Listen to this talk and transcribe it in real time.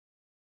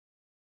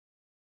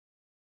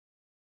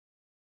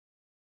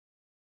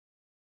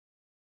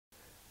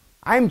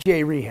I'm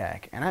Jay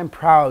Rehak, and I'm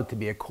proud to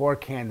be a core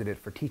candidate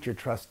for teacher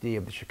trustee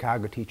of the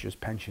Chicago Teachers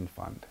Pension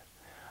Fund.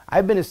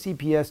 I've been a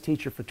CPS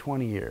teacher for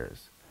 20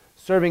 years,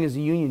 serving as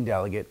a union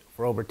delegate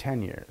for over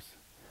 10 years.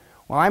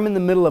 While I'm in the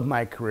middle of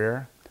my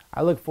career,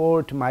 I look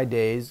forward to my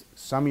days,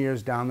 some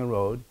years down the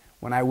road,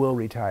 when I will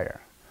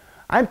retire.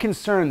 I'm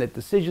concerned that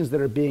decisions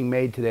that are being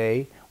made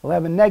today will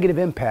have a negative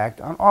impact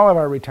on all of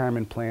our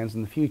retirement plans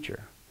in the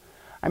future.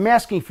 I'm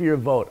asking for your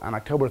vote on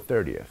October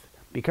 30th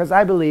because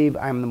I believe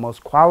I am the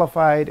most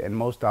qualified and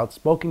most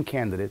outspoken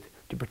candidate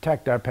to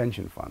protect our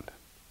pension fund.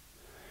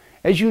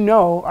 As you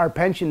know, our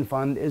pension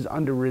fund is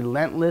under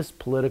relentless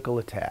political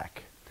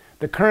attack.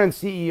 The current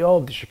CEO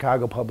of the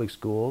Chicago Public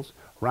Schools,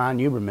 Ron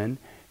Huberman,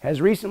 has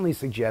recently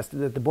suggested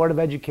that the Board of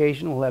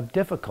Education will have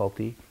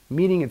difficulty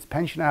meeting its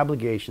pension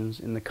obligations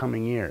in the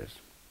coming years.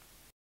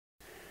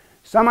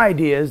 Some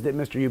ideas that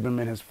Mr.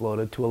 Huberman has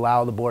floated to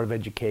allow the Board of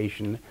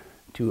Education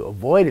to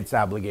avoid its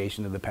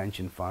obligation to the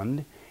pension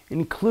fund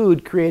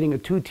include creating a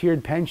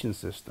two-tiered pension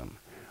system,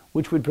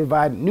 which would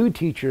provide new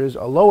teachers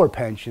a lower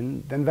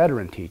pension than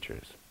veteran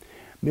teachers.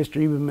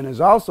 Mr. Huberman has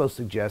also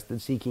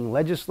suggested seeking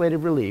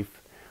legislative relief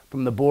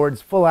from the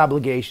board's full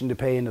obligation to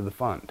pay into the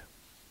fund.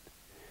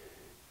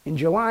 In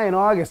July and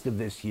August of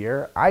this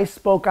year, I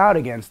spoke out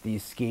against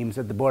these schemes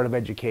at the Board of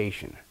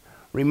Education,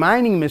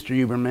 reminding Mr.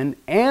 Huberman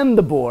and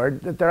the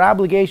board that their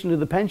obligation to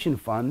the pension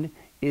fund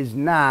is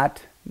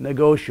not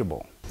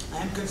negotiable.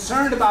 I am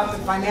concerned about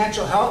the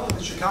financial health of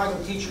the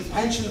Chicago Teachers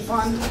Pension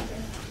Fund,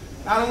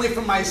 not only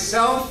for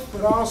myself,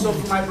 but also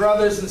for my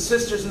brothers and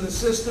sisters in the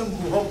system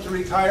who hope to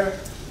retire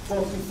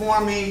both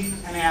before me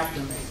and after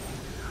me.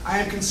 I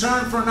am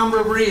concerned for a number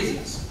of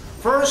reasons.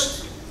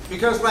 First,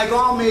 because like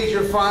all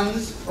major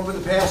funds over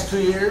the past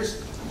 2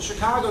 years, the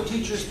Chicago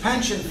Teachers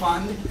Pension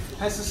Fund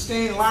has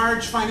sustained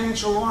large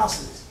financial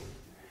losses.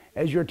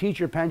 As your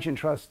teacher pension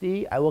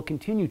trustee, I will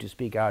continue to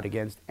speak out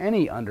against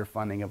any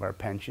underfunding of our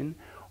pension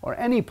or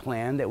any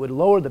plan that would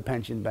lower the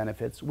pension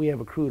benefits we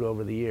have accrued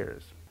over the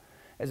years.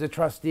 As a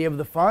trustee of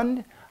the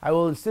fund, I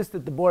will insist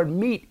that the board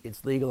meet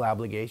its legal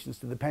obligations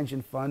to the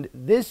pension fund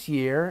this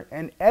year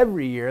and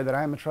every year that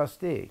I am a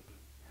trustee.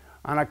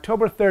 On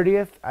October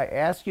 30th, I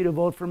ask you to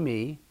vote for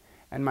me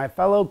and my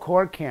fellow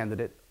core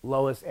candidate,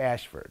 Lois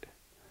Ashford.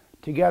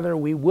 Together,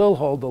 we will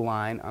hold the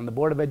line on the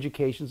Board of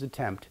Education's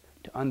attempt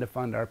to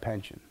underfund our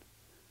pension.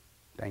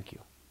 Thank you.